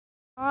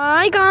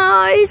Hi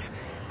guys,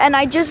 and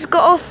I just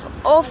got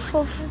off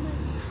of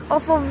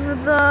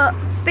the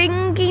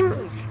thingy.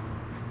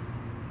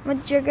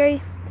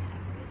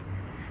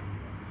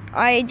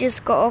 I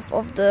just got off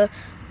of the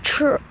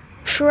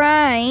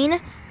train.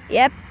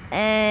 Yep,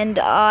 and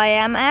I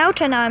am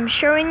out, and I'm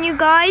showing you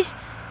guys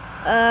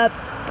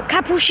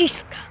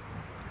Kapuscinska.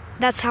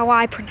 That's how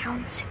I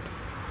pronounce it.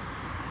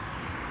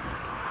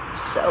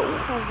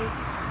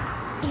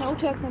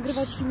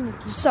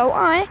 So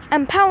I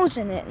am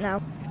pausing it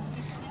now.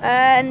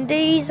 And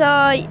these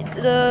are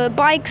the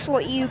bikes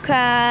what you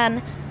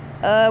can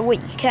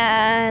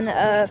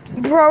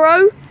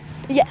borrow.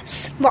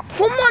 Yes, but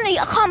for money,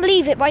 I can't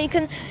believe it. But you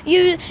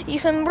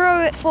can borrow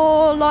it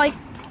for like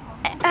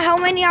how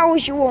many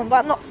hours you want,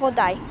 but not for a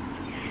day.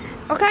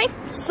 Okay,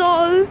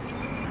 so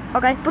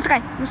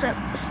poczekaj, muszę.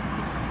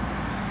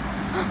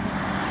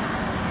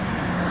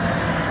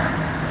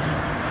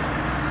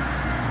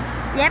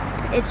 Yep,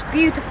 it's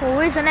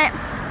beautiful, isn't it?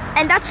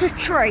 And that's a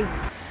tree.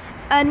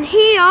 And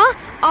here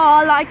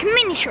are like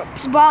mini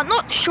shops, but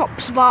not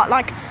shops, but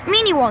like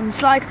mini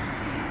ones, like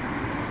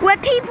where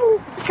people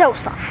sell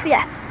stuff.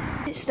 Yeah.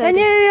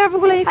 Ja w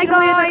ogóle nie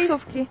filmuję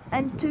taksówki.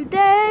 And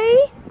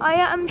today I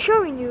am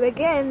showing you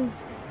again.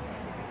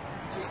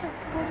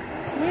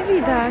 Nie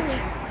widać.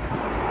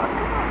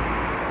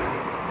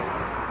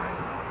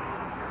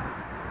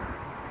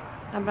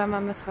 Dobra,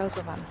 mamy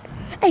sfałtowane.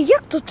 Ej,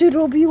 jak to ty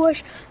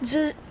robiłeś?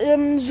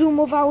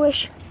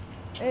 Zoomowałeś?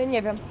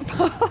 Nie wiem.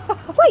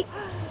 Wait!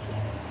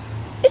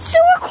 It's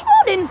still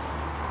recording!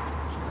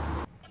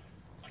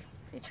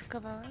 Idź w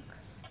kawałek.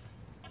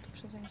 Tu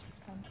przejdziemy się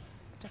tam.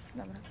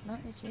 Dobra, no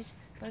idź.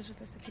 Powiedz, że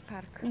to jest taki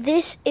park.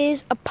 This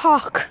is a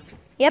park.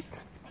 Yep.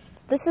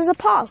 This is a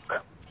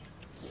park.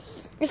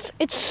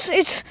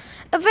 It's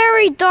a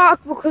very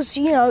dark because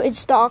you know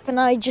it's dark and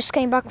I just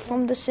came back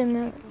from the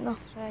cinema. No.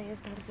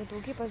 Jest bardzo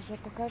długi, powiedz, że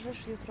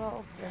pokażesz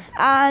jutro.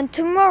 And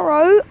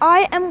tomorrow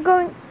I am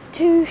going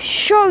to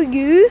show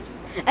you,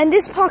 and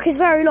this park is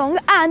very long,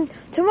 and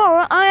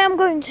tomorrow I am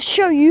going to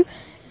show you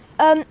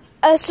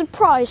a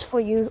surprise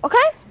for you,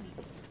 okay?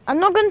 I'm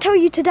not going to tell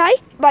you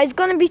today, but it's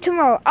going to be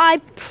tomorrow.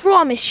 I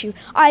promise you,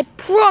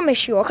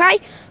 okay?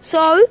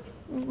 So,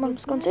 mam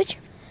skończyć?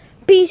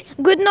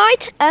 Good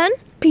night and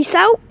peace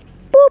out.